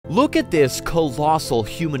Look at this colossal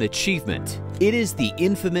human achievement. It is the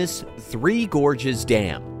infamous Three Gorges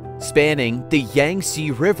Dam, spanning the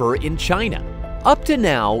Yangtze River in China. Up to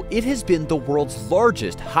now, it has been the world's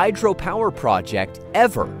largest hydropower project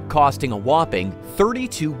ever, costing a whopping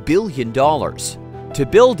 $32 billion. To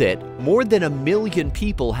build it, more than 1 million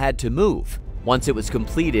people had to move. Once it was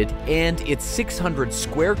completed and its 600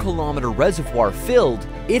 square kilometer reservoir filled,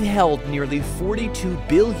 it held nearly 42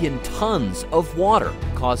 billion tons of water,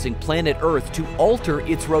 causing planet Earth to alter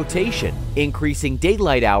its rotation, increasing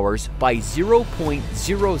daylight hours by 0.06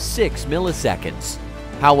 milliseconds.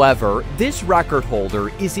 However, this record holder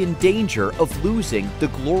is in danger of losing the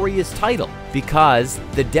glorious title because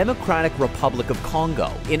the Democratic Republic of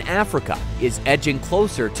Congo in Africa is edging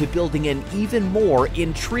closer to building an even more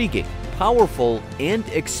intriguing, powerful, and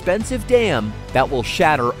expensive dam that will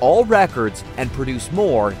shatter all records and produce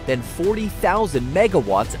more than 40,000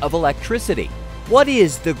 megawatts of electricity. What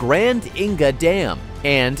is the Grand Inga Dam,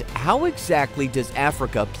 and how exactly does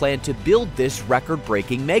Africa plan to build this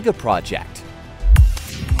record-breaking mega project?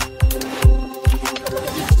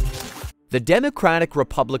 The Democratic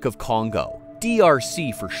Republic of Congo,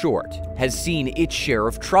 DRC for short, has seen its share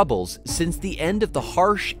of troubles since the end of the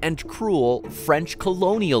harsh and cruel French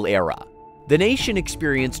colonial era. The nation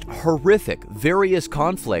experienced horrific various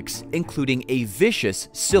conflicts, including a vicious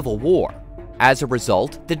civil war. As a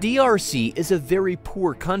result, the DRC is a very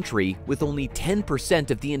poor country with only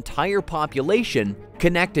 10% of the entire population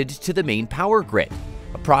connected to the main power grid.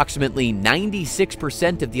 Approximately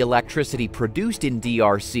 96% of the electricity produced in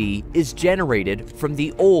DRC is generated from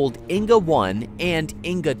the old Inga 1 and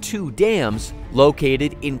Inga 2 dams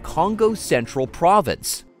located in Congo Central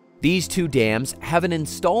Province. These two dams have an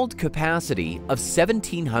installed capacity of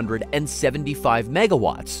 1,775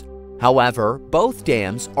 megawatts. However, both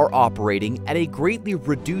dams are operating at a greatly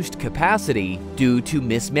reduced capacity due to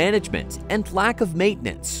mismanagement and lack of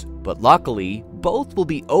maintenance. But luckily, both will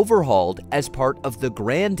be overhauled as part of the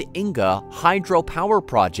Grand Inga hydropower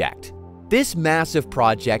project. This massive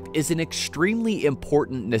project is an extremely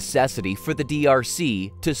important necessity for the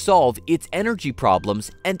DRC to solve its energy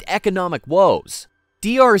problems and economic woes.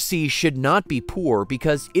 DRC should not be poor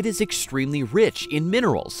because it is extremely rich in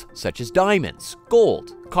minerals such as diamonds,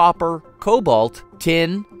 gold, copper, cobalt,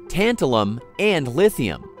 tin, tantalum, and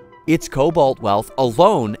lithium. Its cobalt wealth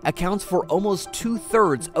alone accounts for almost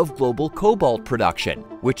 2/3 of global cobalt production,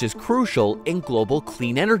 which is crucial in global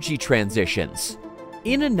clean energy transitions.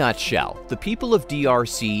 In a nutshell, the people of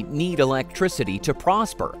DRC need electricity to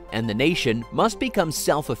prosper, and the nation must become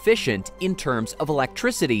self-efficient in terms of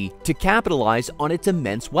electricity to capitalize on its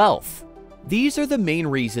immense wealth. These are the main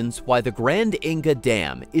reasons why the Grand Inga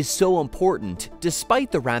Dam is so important,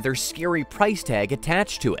 despite the rather scary price tag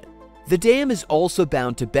attached to it. The dam is also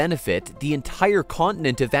bound to benefit the entire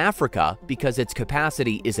continent of Africa because its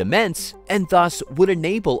capacity is immense and thus would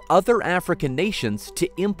enable other African nations to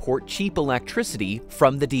import cheap electricity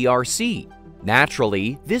from the DRC.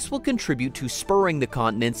 Naturally, this will contribute to spurring the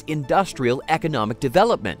continent's industrial economic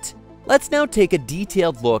development. Let's now take a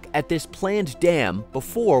detailed look at this planned dam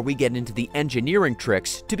before we get into the engineering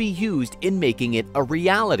tricks to be used in making it a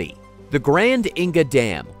reality. The Grand Inga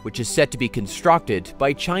Dam, which is set to be constructed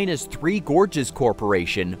by China's Three Gorges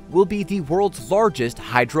Corporation, will be the world's largest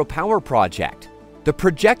hydropower project. The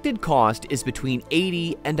projected cost is between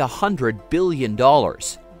 $80 and $100 billion.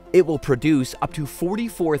 It will produce up to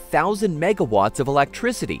 44,000 megawatts of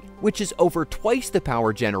electricity, which is over twice the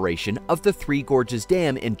power generation of the Three Gorges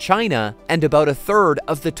Dam in China and about 1/3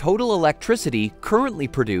 of the total electricity currently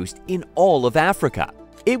produced in all of Africa.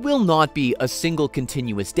 It will not be a single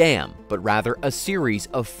continuous dam, but rather a series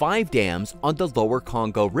of 5 dams on the lower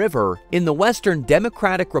Congo River in the Western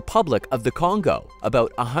Democratic Republic of the Congo,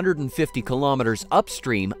 about 150 kilometers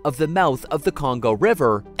upstream of the mouth of the Congo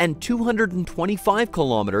River and 225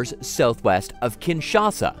 kilometers southwest of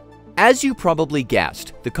Kinshasa. As you probably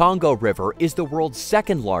guessed, the Congo River is the world's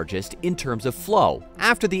second largest in terms of flow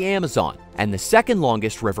after the Amazon, and the second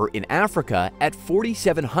longest river in Africa at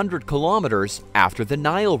 4,700 kilometers after the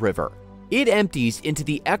Nile River. It empties into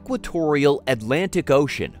the equatorial Atlantic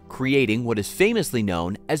Ocean, creating what is famously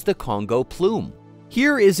known as the Congo Plume.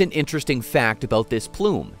 Here is an interesting fact about this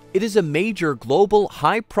plume. It is a major global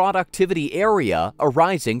high-productivity area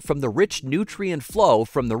arising from the rich nutrient flow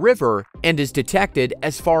from the river and is detected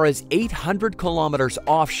as far as 800 kilometers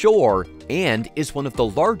offshore and is one of the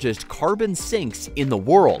largest carbon sinks in the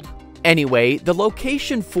world. Anyway, the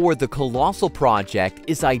location for the colossal project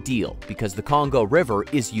is ideal because the Congo River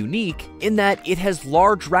is unique in that it has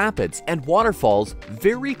large rapids and waterfalls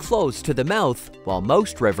very close to the mouth, while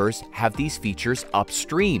most rivers have these features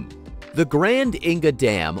upstream. The Grand Inga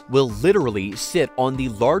Dam will literally sit on the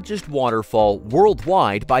largest waterfall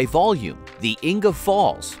worldwide by volume, the Inga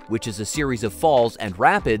Falls, which is a series of falls and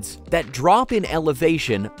rapids that drop in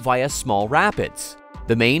elevation via small rapids.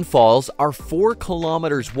 The main falls are 4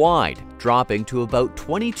 kilometers wide, dropping to about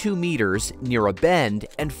 22 meters near a bend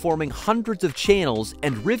and forming hundreds of channels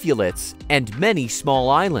and rivulets and many small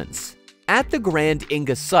islands. At the Grand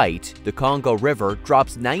Inga site, the Congo River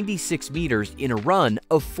drops 96 meters in a run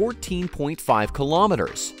of 14.5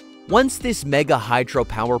 kilometers. Once this mega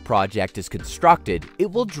hydropower project is constructed, it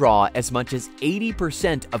will draw as much as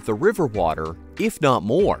 80% of the river water, if not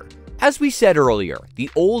more. As we said earlier, the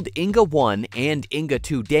old Inga 1 and Inga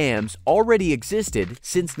 2 dams already existed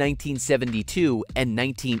since 1972 and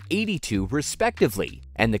 1982 respectively,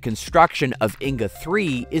 and the construction of Inga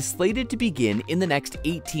 3 is slated to begin in the next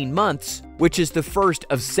 18 months, which is the first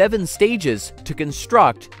of 7 stages to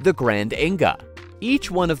construct the Grand Inga.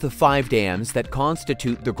 Each one of the 5 dams that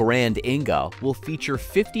constitute the Grand Inga will feature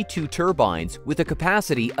 52 turbines with a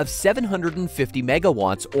capacity of 750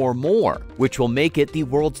 megawatts or more, which will make it the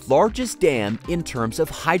world's largest dam in terms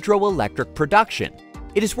of hydroelectric production.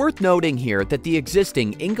 It is worth noting here that the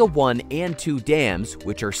existing Inga 1 and 2 dams,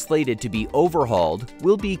 which are slated to be overhauled,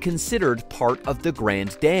 will be considered part of the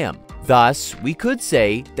Grand Dam. Thus, we could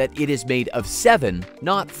say that it is made of 7,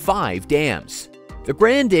 not 5 dams. The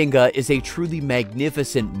Grand Inga is a truly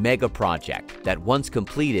magnificent mega project that, once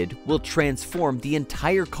completed, will transform the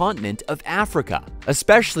entire continent of Africa,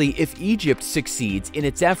 especially if Egypt succeeds in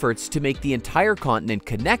its efforts to make the entire continent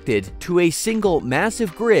connected to a single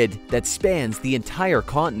massive grid that spans the entire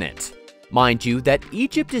continent. Mind you that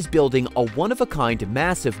Egypt is building a one-of-a-kind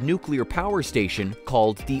massive nuclear power station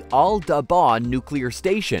called the Al-Dabaa nuclear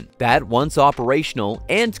station that, once operational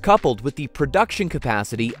and coupled with the production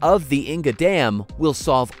capacity of the Inga Dam, will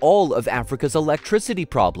solve all of Africa's electricity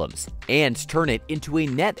problems and turn it into a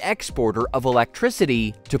net exporter of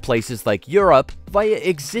electricity to places like Europe via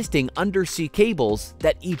existing undersea cables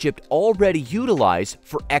that Egypt already utilizes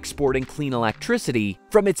for exporting clean electricity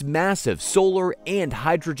from its massive solar and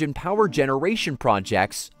hydrogen power generation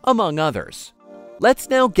projects, among others. Let's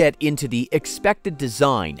now get into the expected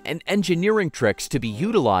design and engineering tricks to be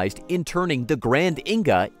utilized in turning the Grand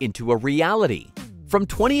Inga into a reality. From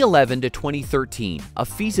 2011 to 2013, a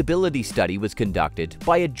feasibility study was conducted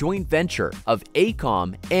by a joint venture of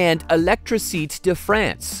AECOM and Électricité de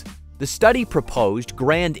France. The study proposed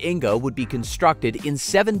Grand Inga would be constructed in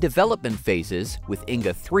 7 development phases, with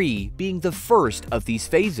Inga 3 being the first of these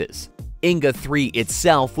phases. Inga 3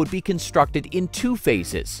 itself would be constructed in 2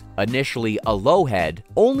 phases, initially a low head,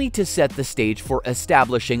 only to set the stage for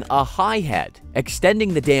establishing a high head,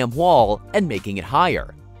 extending the dam wall and making it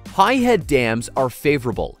higher. High head dams are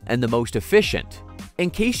favorable and the most efficient. In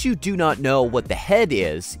case you do not know what the head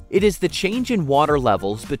is, it is the change in water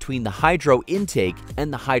levels between the hydro intake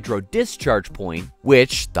and the hydro discharge point,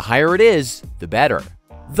 which, the higher it is, the better.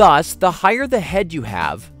 Thus, the higher the head you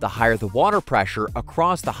have, the higher the water pressure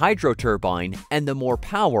across the hydro turbine and the more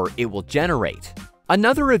power it will generate.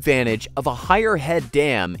 Another advantage of a higher head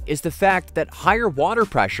dam is the fact that higher water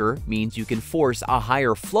pressure means you can force a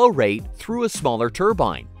higher flow rate through a smaller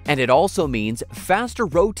turbine. And it also means faster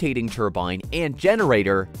rotating turbine and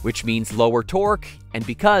generator, which means lower torque, and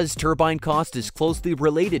because turbine cost is closely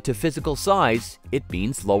related to physical size, it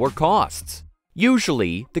means lower costs.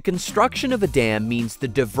 Usually, the construction of a dam means the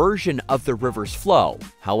diversion of the river's flow.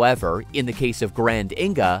 However, in the case of Grand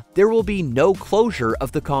Inga, there will be no closure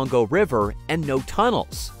of the Congo River and no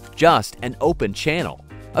tunnels, just an open channel.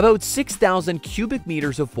 About 6,000 cubic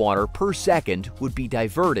meters of water per second would be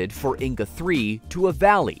diverted for Inga 3 to a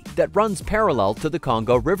valley that runs parallel to the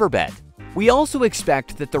Congo riverbed. We also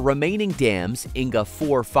expect that the remaining dams, Inga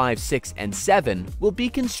 4, 5, 6, and 7, will be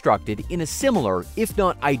constructed in a similar, if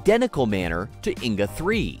not identical manner to Inga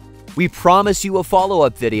 3. We promise you a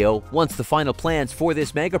follow-up video once the final plans for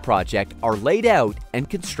this mega project are laid out and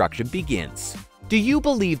construction begins. Do you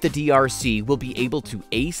believe the DRC will be able to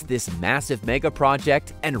ace this massive mega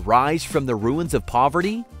project and rise from the ruins of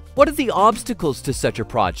poverty? What are the obstacles to such a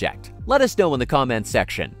project? Let us know in the comments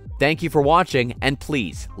section. Thank you for watching, and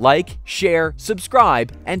please like, share,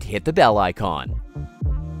 subscribe, and hit the bell icon.